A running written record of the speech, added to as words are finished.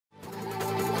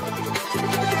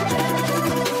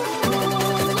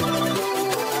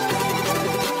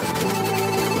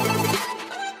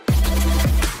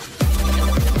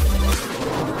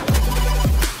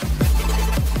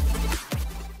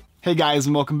Hey guys,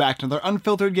 and welcome back to another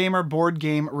Unfiltered Gamer board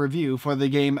game review for the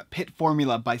game Pit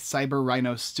Formula by Cyber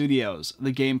Rhino Studios.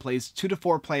 The game plays 2 to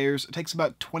 4 players, it takes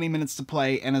about 20 minutes to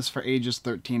play, and is for ages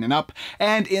 13 and up.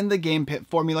 And in the game Pit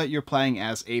Formula, you're playing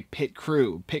as a pit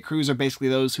crew. Pit crews are basically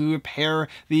those who repair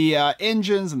the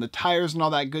engines and the tires and all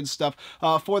that good stuff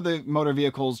for the motor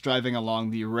vehicles driving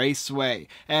along the raceway.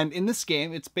 And in this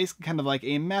game, it's basically kind of like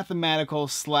a mathematical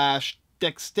slash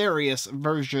dexterous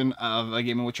version of a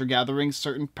game in which you're gathering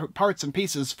certain parts and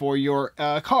pieces for your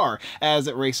car as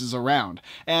it races around.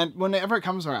 And whenever it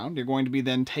comes around, you're going to be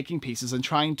then taking pieces and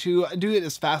trying to do it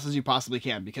as fast as you possibly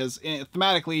can, because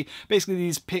thematically, basically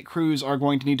these pit crews are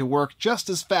going to need to work just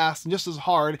as fast and just as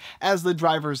hard as the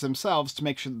drivers themselves to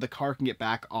make sure that the car can get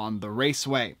back on the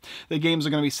raceway. The games are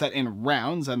going to be set in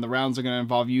rounds, and the rounds are going to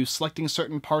involve you selecting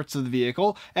certain parts of the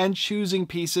vehicle and choosing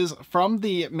pieces from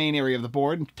the main area of the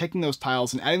board and taking those tiles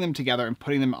and adding them together and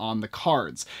putting them on the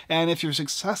cards. And if you're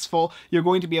successful, you're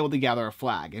going to be able to gather a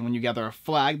flag. And when you gather a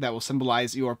flag, that will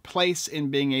symbolize your place in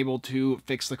being able to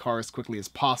fix the car as quickly as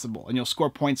possible. And you'll score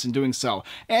points in doing so.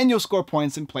 And you'll score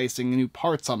points in placing new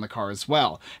parts on the car as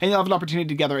well. And you'll have an opportunity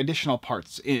to gather additional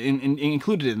parts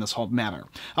included in this whole matter.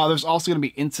 There's also going to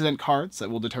be incident cards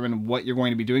that will determine what you're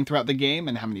going to be doing throughout the game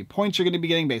and how many points you're going to be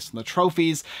getting based on the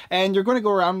trophies. And you're going to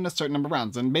go around in a certain number of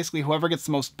rounds. And basically whoever gets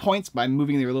the most points by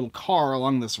moving their little car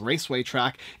along this raceway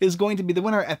track is going to be the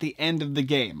winner at the end of the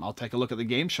game. I'll take a look at the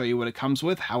game, show you what it comes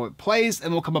with, how it plays,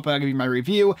 and we'll come up and I'll give you my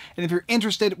review. And if you're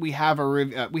interested, we have a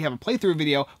playthrough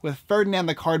video with Ferdinand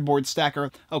the Cardboard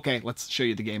Stacker. Okay, let's show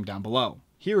you the game down below.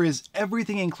 Here is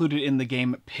everything included in the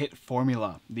game Pit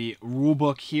Formula. The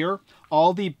rulebook here,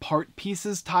 all the part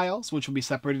pieces tiles, which will be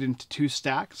separated into 2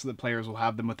 stacks so that players will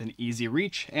have them within easy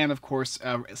reach, and of course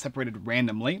separated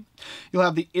randomly. You'll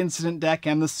have the incident deck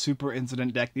and the super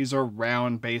incident deck. These are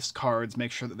round-based cards.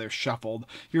 Make sure that they're shuffled.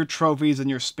 Your trophies and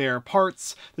your spare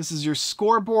parts. This is your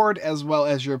scoreboard as well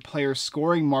as your player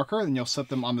scoring marker, and you'll set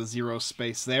them on the 0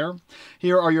 space there.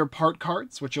 Here are your part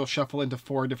cards, which you'll shuffle into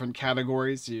 4 different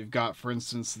categories. You've got, for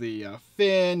instance, the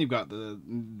fin, you've got the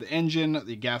engine,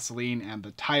 the gasoline, and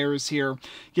the tires here.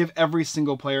 Give every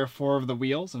single player 4 of the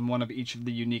wheels and 1 of each of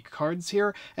the unique cards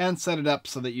here, and set it up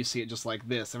so that you see it just like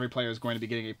this. Every player is going to be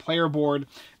getting a player board,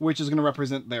 which is going to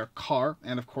represent their car,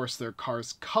 and of course their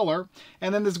car's color.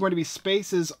 And then there's going to be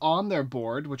spaces on their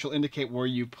board, which will indicate where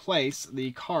you place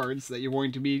the cards that you're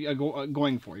going to be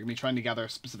going for. You're going to be trying to gather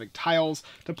specific tiles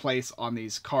to place on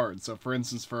these cards. So for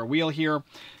instance, for a wheel here,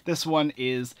 this one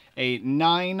is a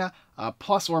 9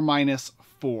 plus or minus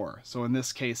 4. So in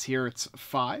this case here it's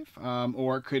 5,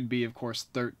 or it could be of course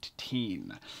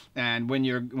 13. And when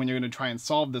you're going to try and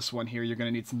solve this one here, you're going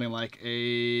to need something like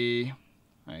a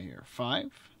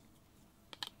 5.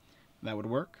 That would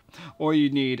work. Or you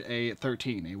need a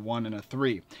 13, a 1 and a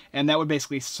 3. And that would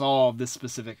basically solve this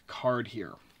specific card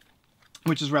here,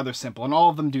 which is rather simple, and all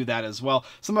of them do that as well.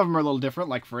 Some of them are a little different,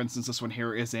 like for instance this one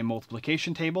here is a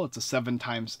multiplication table. It's a 7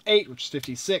 times 8, which is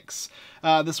 56.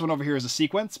 This one over here is a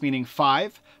sequence, meaning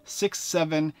 5, 6,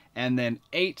 7, and then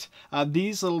 8.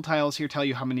 These little tiles here tell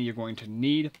you how many you're going to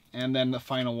need, and then the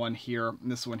final one here,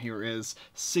 this one here is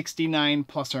 69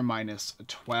 plus or minus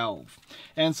 12.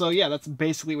 And so yeah, that's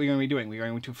basically what you're going to be doing. We're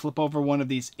going to flip over one of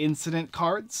these incident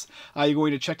cards. You're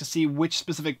going to check to see which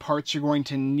specific parts you're going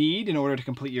to need in order to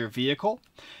complete your vehicle.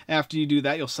 After you do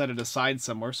that, you'll set it aside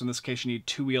somewhere. So in this case, you need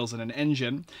 2 wheels and an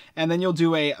engine. And then you'll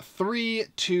do a 3,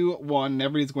 2, 1, and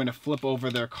everybody's going to flip over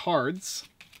their cards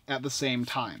at the same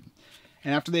time.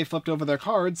 And after they flipped over their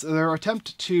cards, they'll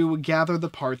attempt to gather the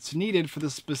parts needed for the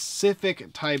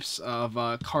specific types of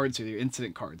cards here, the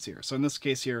incident cards here. So in this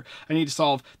case here, I need to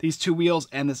solve these 2 wheels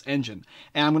and this engine.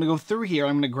 And I'm going to go through here,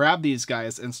 I'm going to grab these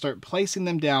guys and start placing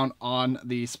them down on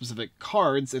the specific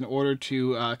cards in order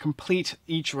to complete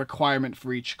each requirement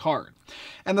for each card.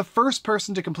 And the first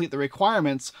person to complete the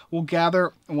requirements will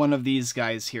gather one of these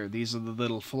guys here. These are the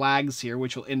little flags here,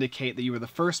 which will indicate that you were the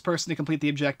first person to complete the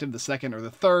objective, the second, or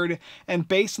the third. And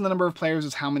based on the number of players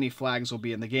is how many flags will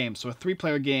be in the game. So a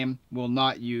 3-player game will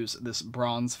not use this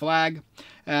bronze flag,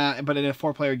 but in a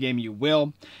 4-player game you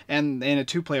will. And in a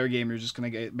 2-player game, you're just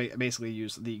going to basically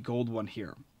use the gold one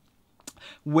here.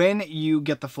 When you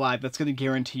get the flag, that's going to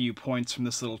guarantee you points from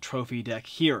this little trophy deck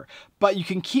here. But you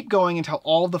can keep going until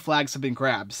all of the flags have been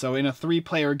grabbed. So in a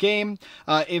 3-player game,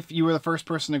 if you were the first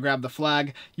person to grab the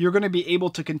flag, you're going to be able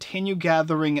to continue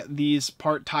gathering these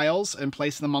part tiles and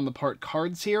placing them on the part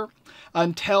cards here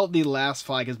until the last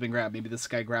flag has been grabbed. Maybe this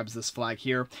guy grabs this flag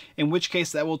here, in which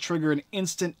case that will trigger an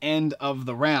instant end of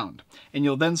the round, and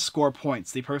you'll then score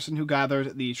points. The person who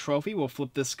gathered the trophy will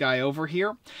flip this guy over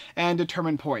here and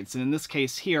determine points. And in this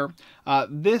case here,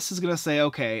 this is going to say,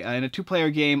 okay, in a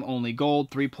 2-player game, only gold,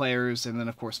 3 players, and then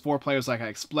of course 4 players like I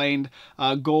explained.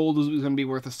 Gold is going to be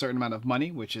worth a certain amount of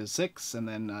money, which is 6, and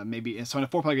then so in a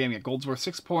 4-player game, yeah, gold's worth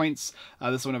 6 points,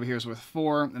 this one over here is worth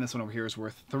 4, and this one over here is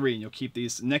worth 3, and you'll keep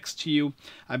these next to you.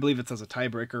 I believe it's as a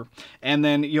tiebreaker. And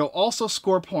then you'll also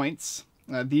score points,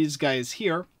 these guys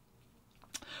here,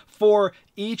 for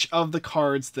each of the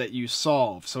cards that you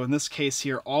solve. So in this case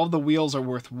here, all the wheels are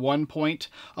worth 1 point.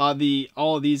 All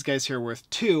of these guys here are worth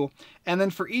 2. And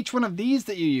then for each one of these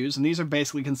that you use, and these are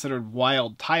basically considered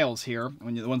wild tiles here,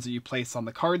 the ones that you place on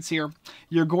the cards here,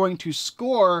 you're going to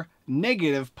score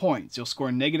negative points. You'll score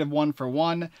 -1 for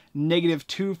one,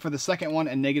 -2 for the second one,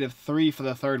 and -3 for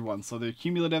the third one. So they're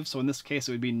cumulative, so in this case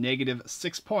it would be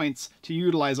 -6 points to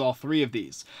utilize all 3 of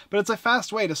these. But it's a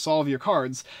fast way to solve your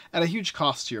cards at a huge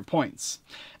cost to your points.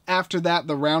 After that,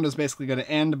 the round is basically going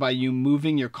to end by you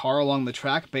moving your car along the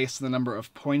track based on the number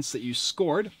of points that you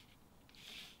scored.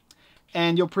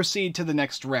 And you'll proceed to the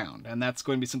next round, and that's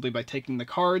going to be simply by taking the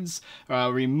cards,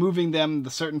 removing them. The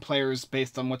certain players,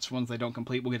 based on which ones they don't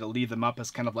complete, will get to leave them up as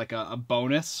kind of like a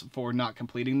bonus for not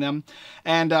completing them.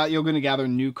 And you're going to gather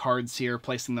new cards here,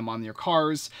 placing them on your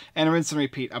cars, and rinse and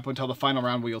repeat up until the final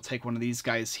round where you'll take one of these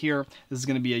guys here. This is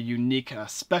going to be a unique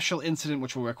special incident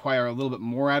which will require a little bit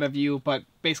more out of you, but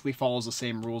basically follows the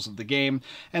same rules of the game.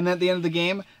 And then at the end of the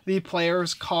game, the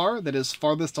player's car that is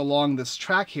farthest along this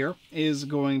track here is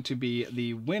going to be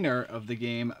the winner of the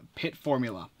game Pit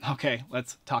Formula. Okay,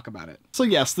 let's talk about it. So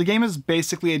yes, the game is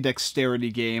basically a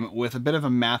dexterity game with a bit of a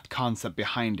math concept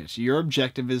behind it. Your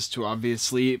objective is to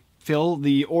obviously fill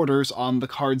the orders on the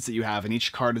cards that you have, and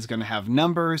each card is going to have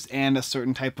numbers and a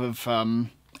certain type of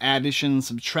addition,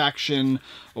 subtraction,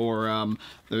 or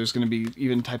there's going to be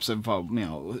even types of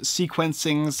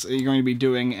sequencings you're going to be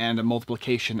doing, and a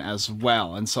multiplication as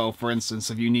well. And so, for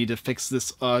instance, if you need to fix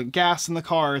this gas in the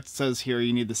car, it says here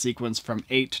you need the sequence from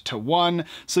 8 to 1.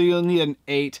 So you'll need an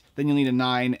 8, then you'll need a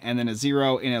 9, and then a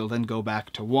 0, and it'll then go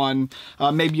back to 1.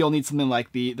 Maybe you'll need something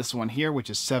like this one here, which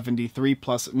is 73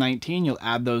 plus 19. You'll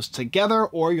add those together,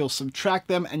 or you'll subtract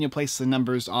them, and you'll place the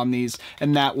numbers on these,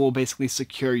 and that will basically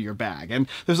secure your bag. And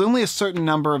there's only a certain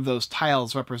number of those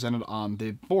tiles represented on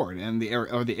the board and the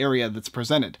area that's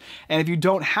presented. And if you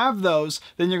don't have those,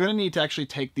 then you're going to need to actually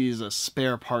take these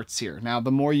spare parts here. Now,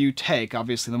 the more you take,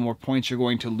 obviously, the more points you're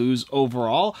going to lose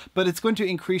overall, but it's going to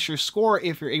increase your score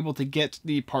if you're able to get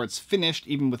the parts finished,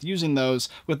 even with using those,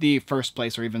 with the first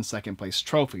place or even second place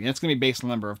trophy. And it's going to be based on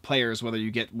the number of players, whether you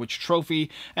get which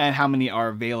trophy and how many are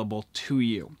available to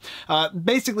you.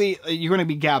 Basically, you're going to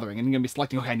be gathering, and you're going to be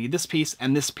selecting, okay, I need this piece,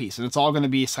 and it's all going to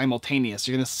be simultaneous.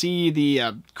 You're going to see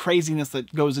the craziness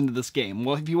that goes into this game.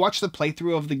 Well, if you watch the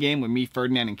playthrough of the game when me,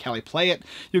 Ferdinand, and Kelly play it,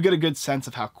 you'll get a good sense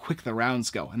of how quick the rounds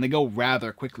go, and they go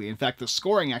rather quickly. In fact, the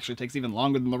scoring actually takes even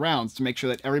longer than the rounds to make sure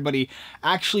that everybody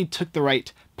actually took the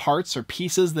right parts or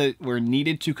pieces that were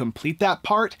needed to complete that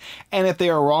part, and if they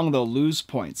are wrong, they'll lose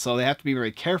points. So they have to be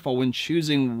very careful when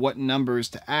choosing what numbers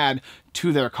to add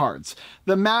to their cards.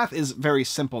 The math is very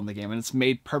simple in the game, and it's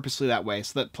made purposely that way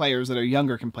so that players that are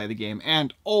younger can play the game,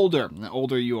 and older. The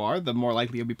older you are, the more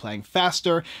likely you'll be playing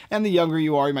faster, and the younger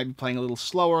you are, you might be playing a little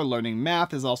slower. Learning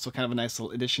math is also kind of a nice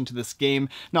little addition to this game,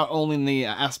 not only in the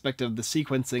aspect of the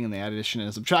sequencing and the addition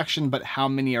and subtraction, but how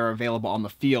many are available on the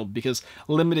field, because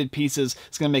limited pieces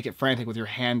is going to make it frantic with your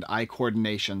hand-eye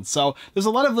coordination. So there's a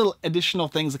lot of little additional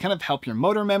things that kind of help your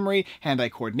motor memory, hand-eye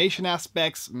coordination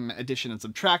aspects, addition and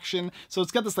subtraction. So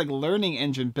it's got this like learning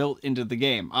engine built into the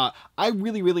game. I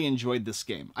really enjoyed this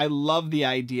game. I love the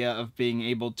idea of being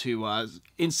able to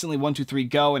instantly 1, 2, 3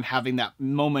 go and having that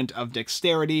moment of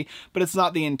dexterity, but it's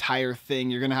not the entire thing.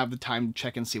 You're going to have the time to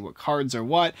check and see what cards are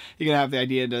what. You're going to have the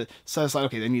idea to set aside,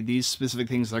 okay, they need these specific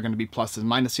things that are going to be plus and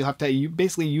minus. You'll have to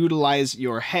basically utilize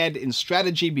your head in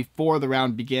strategy before the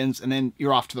round begins, and then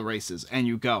you're off to the races and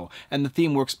you go. And the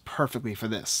theme works perfectly for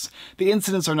this. The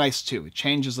incidents are nice too. It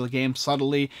changes the game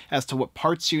subtly as to what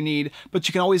parts you need, but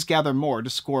you can always gather more to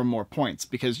score more points,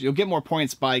 because you'll get more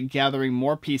points by gathering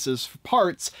more pieces for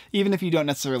parts, even if you don't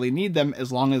necessarily need them,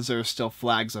 as long as there are still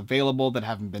flags available that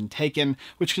haven't been taken,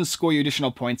 which can score you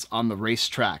additional points on the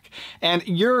racetrack. And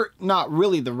you're not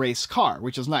really the race car,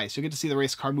 which is nice. You'll get to see the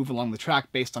race car move along the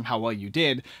track based on how well you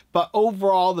did, but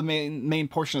overall the main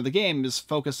portion of the game is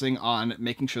focusing on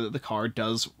making sure that the car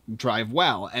does drive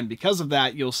well, and because of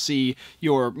that, you'll see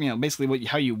your, basically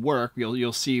how you work.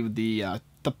 You'll see the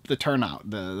turnout,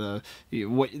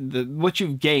 what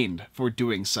you've gained for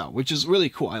doing so, which is really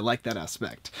cool. I like that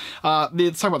aspect.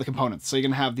 Let's talk about the components. So you're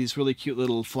gonna have these really cute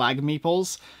little flag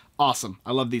meeples Awesome.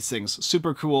 I love these things.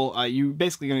 Super cool. You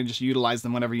basically going to just utilize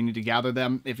them whenever you need to gather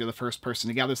them. If you're the first person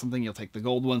to gather something, you'll take the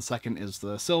gold one, second is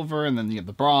the silver, and then you have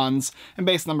the bronze. And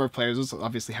based on the number of players, is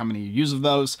obviously how many you use of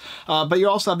those. But you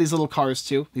also have these little cars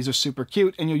too. These are super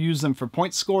cute, and you'll use them for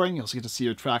point scoring. You'll also get to see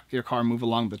your car move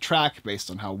along the track based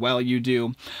on how well you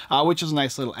do, which is a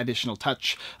nice little additional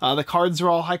touch. The cards are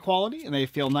all high quality, and they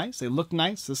feel nice. They look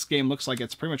nice. This game looks like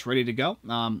it's pretty much ready to go.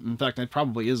 In fact, it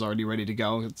probably is already ready to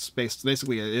go. It's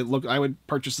basically I would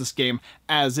purchase this game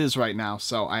as is right now,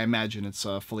 so I imagine it's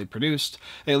fully produced,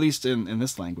 at least in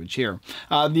this language here.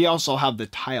 They also have the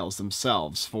tiles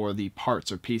themselves for the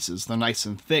parts or pieces. They're nice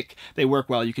and thick. They work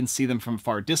well. You can see them from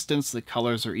far distance. The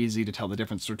colors are easy to tell the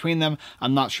difference between them.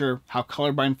 I'm not sure how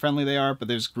colorblind friendly they are, but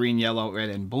there's green, yellow, red,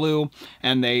 and blue,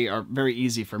 and they are very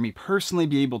easy for me personally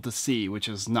be able to see, which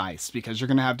is nice because you're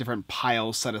going to have different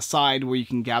piles set aside where you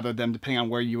can gather them depending on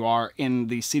where you are in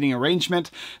the seating arrangement,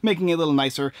 making it a little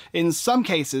nicer in some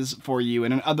cases for you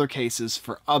and in other cases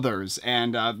for others.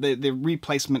 And the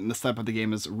replacement and the setup of the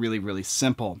game is really, really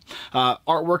simple.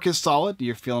 Artwork is solid.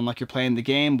 You're feeling like you're playing the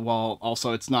game, while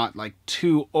also it's not like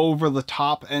too over the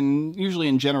top. And usually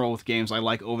in general with games, I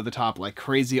like over the top, like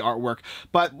crazy artwork.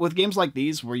 But with games like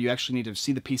these, where you actually need to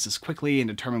see the pieces quickly and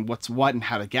determine what's what and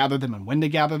how to gather them and when to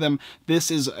gather them,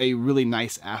 this is a really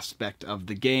nice aspect of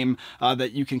the game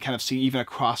that you can kind of see even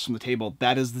across from the table.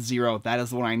 That is the 0. That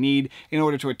is the one I need in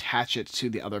order to attach it to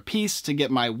the other piece to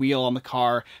get my wheel on the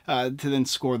car to then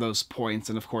score those points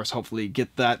and of course hopefully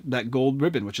get that gold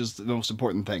ribbon, which is the most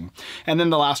important thing. And then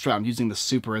the last round using the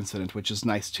super incident, which is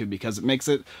nice too because it makes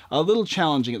it a little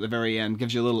challenging at the very end,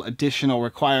 gives you a little additional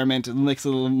requirement, and makes it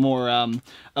a little more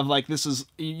of like, this is,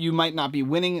 you might not be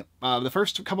winning the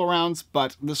first couple rounds,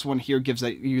 but this one here gives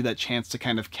you that chance to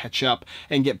kind of catch up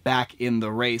and get back in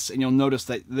the race. And you'll notice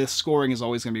that this scoring is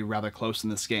always going to be rather close in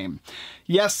this game.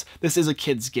 Yes, this is a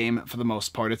kid's game for the most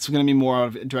part. It's going to be more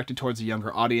directed towards a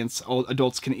younger audience.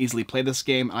 Adults can easily play this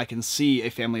game. I can see a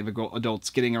family of adults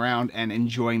getting around and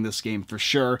enjoying this game for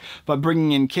sure. But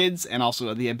bringing in kids and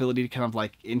also the ability to kind of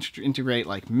like integrate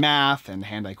like math and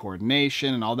hand-eye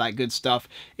coordination and all that good stuff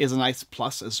is a nice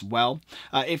plus as well.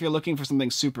 If you're looking for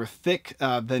something super thick,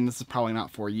 then this is probably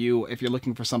not for you. If you're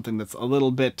looking for something that's a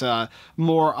little bit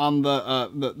more on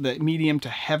the medium to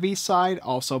heavy side,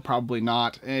 also probably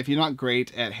not. If you're not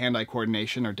great at hand-eye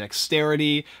coordination or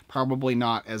dexterity, probably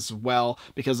not as well,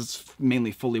 because it's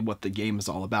mainly fully what the game is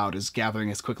all about, is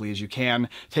gathering as quickly as you can,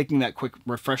 taking that quick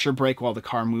refresher break while the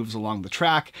car moves along the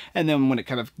track, and then when it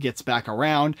kind of gets back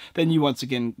around, then you once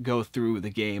again go through the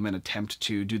game and attempt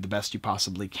to do the best you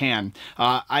possibly can.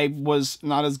 I was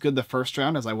not as good the first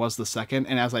round as I was the second,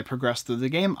 and as I progressed through the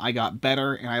game, I got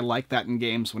better, and I like that in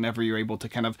games whenever you're able to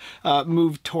kind of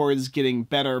move towards getting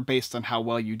better based on how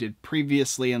well you did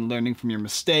previously and learning from your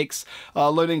mistakes,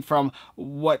 learning from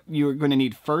what you're going to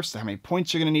need first, how many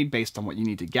points you're going to need based on what you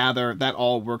need to gather. That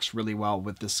all works really well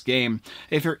with this game.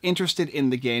 If you're interested in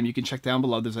the game, you can check down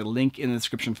below. There's a link in the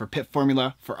description for Pit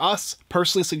Formula. For us,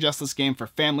 personally suggest this game for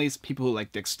families, people who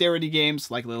like dexterity games,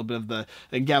 like a little bit of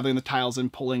the gathering the tiles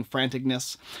and pulling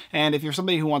franticness. And if you're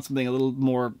somebody who wants something a little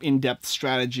more in-depth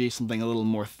strategy, something a little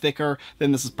more thicker,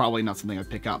 then this is probably not something I'd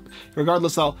pick up.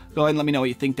 Regardless though, go ahead and let me know what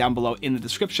you think down below in the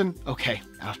description. Okay,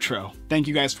 outro. Thank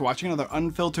you guys for watching another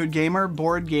Unfiltered Gamer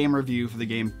board game review for the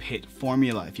game Pit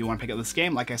Formula. If you want to pick up this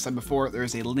game, like I said before, there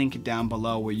is a link down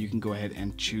below where you can go ahead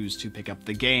and choose to pick up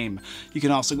the game. You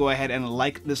can also go ahead and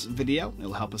like this video.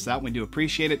 It'll help us out. We do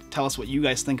appreciate it. Tell us what you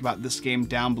guys think about this game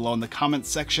down below in the comments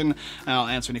section, and I'll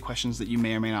answer any questions that you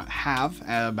may or may not have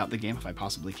about the game if I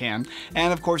possibly can.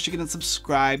 And of course, you can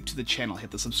subscribe to the channel.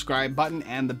 Hit the subscribe button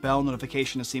and the bell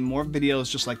notification to see more videos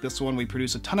just like this one. We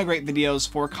produce a ton of great videos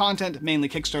for content, mainly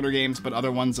Kickstarter games, but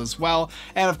other ones as well.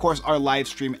 And of course, our live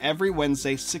stream every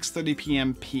Wednesday, 6:30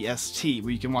 p.m. PST,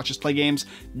 where you can watch us play games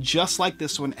just like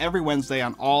this one every Wednesday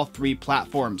on all 3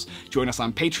 platforms. Join us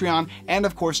on Patreon, and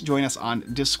of course, join us on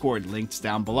Discord, links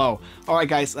down below. All right,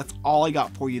 guys, that's all I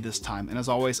got for you this time. And as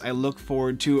always, I look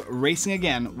forward to racing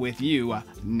again with you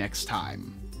next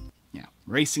time. Yeah,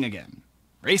 racing again.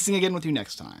 Racing again with you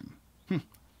next time.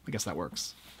 I guess that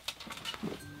works.